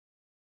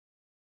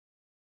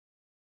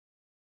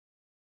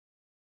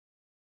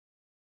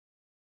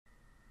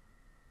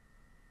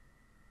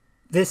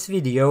This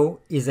video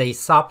is a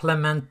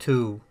supplement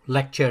to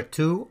Lecture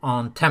 2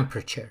 on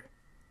temperature.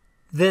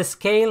 The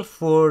scale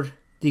for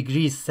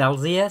degrees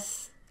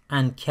Celsius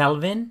and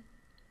Kelvin,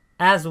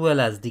 as well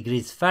as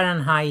degrees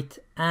Fahrenheit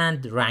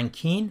and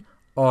Rankin,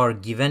 are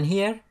given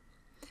here.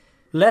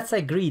 Let's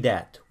agree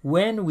that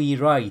when we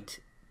write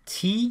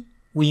T,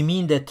 we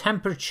mean the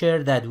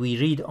temperature that we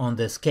read on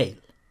the scale.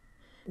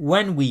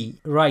 When we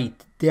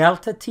write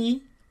delta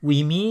T,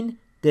 we mean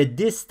the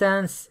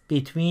distance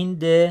between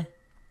the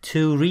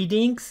two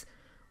readings,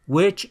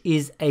 which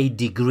is a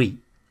degree.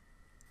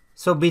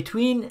 So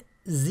between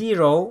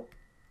 0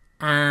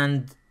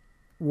 and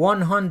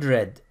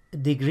 100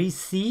 degrees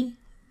C,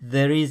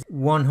 there is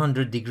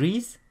 100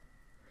 degrees.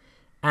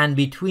 And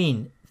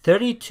between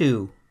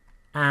 32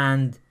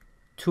 and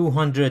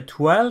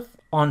 212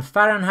 on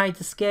Fahrenheit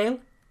scale,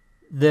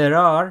 there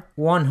are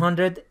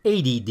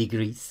 180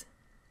 degrees.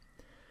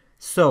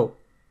 So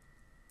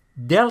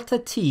delta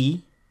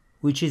T,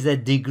 which is a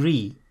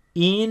degree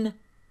in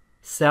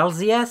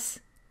Celsius,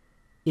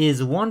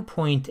 is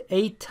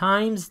 1.8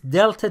 times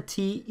delta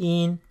T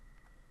in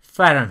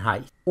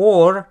Fahrenheit,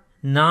 or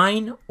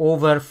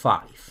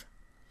 9/5.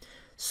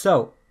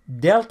 So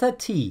delta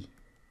T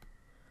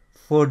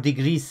for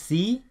degree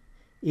C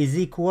is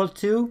equal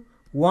to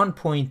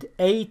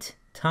 1.8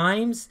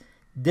 times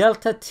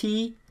delta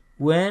T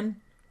when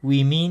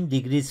we mean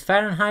degrees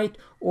Fahrenheit,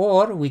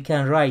 or we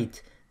can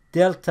write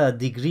delta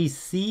degrees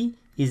C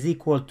is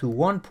equal to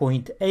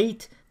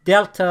 1.8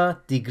 delta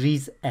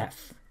degrees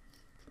F.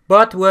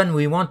 But when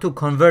we want to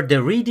convert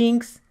the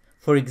readings,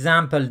 for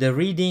example, the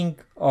reading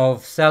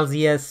of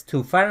Celsius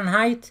to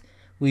Fahrenheit,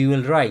 we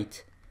will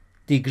write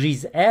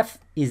degrees F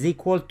is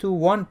equal to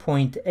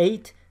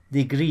 1.8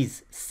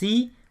 degrees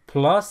C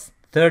plus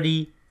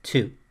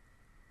 32.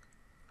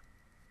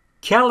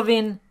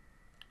 Kelvin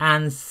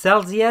and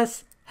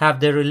Celsius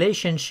have the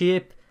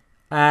relationship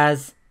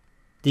as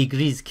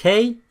degrees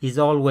K is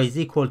always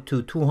equal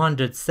to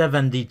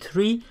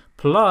 273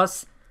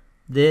 plus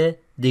the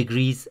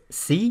degrees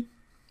C.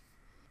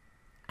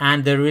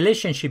 And the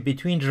relationship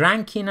between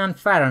Rankin and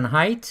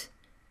Fahrenheit,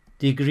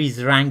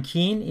 degrees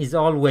Rankin is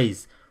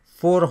always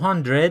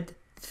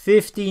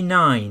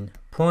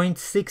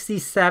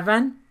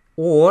 459.67,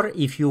 or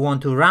if you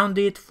want to round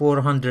it,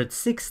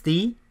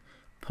 460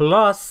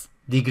 plus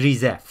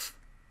degrees F.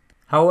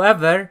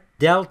 However,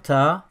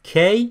 delta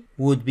K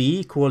would be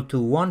equal to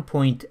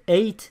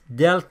 1.8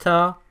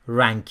 delta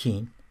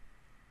Rankin.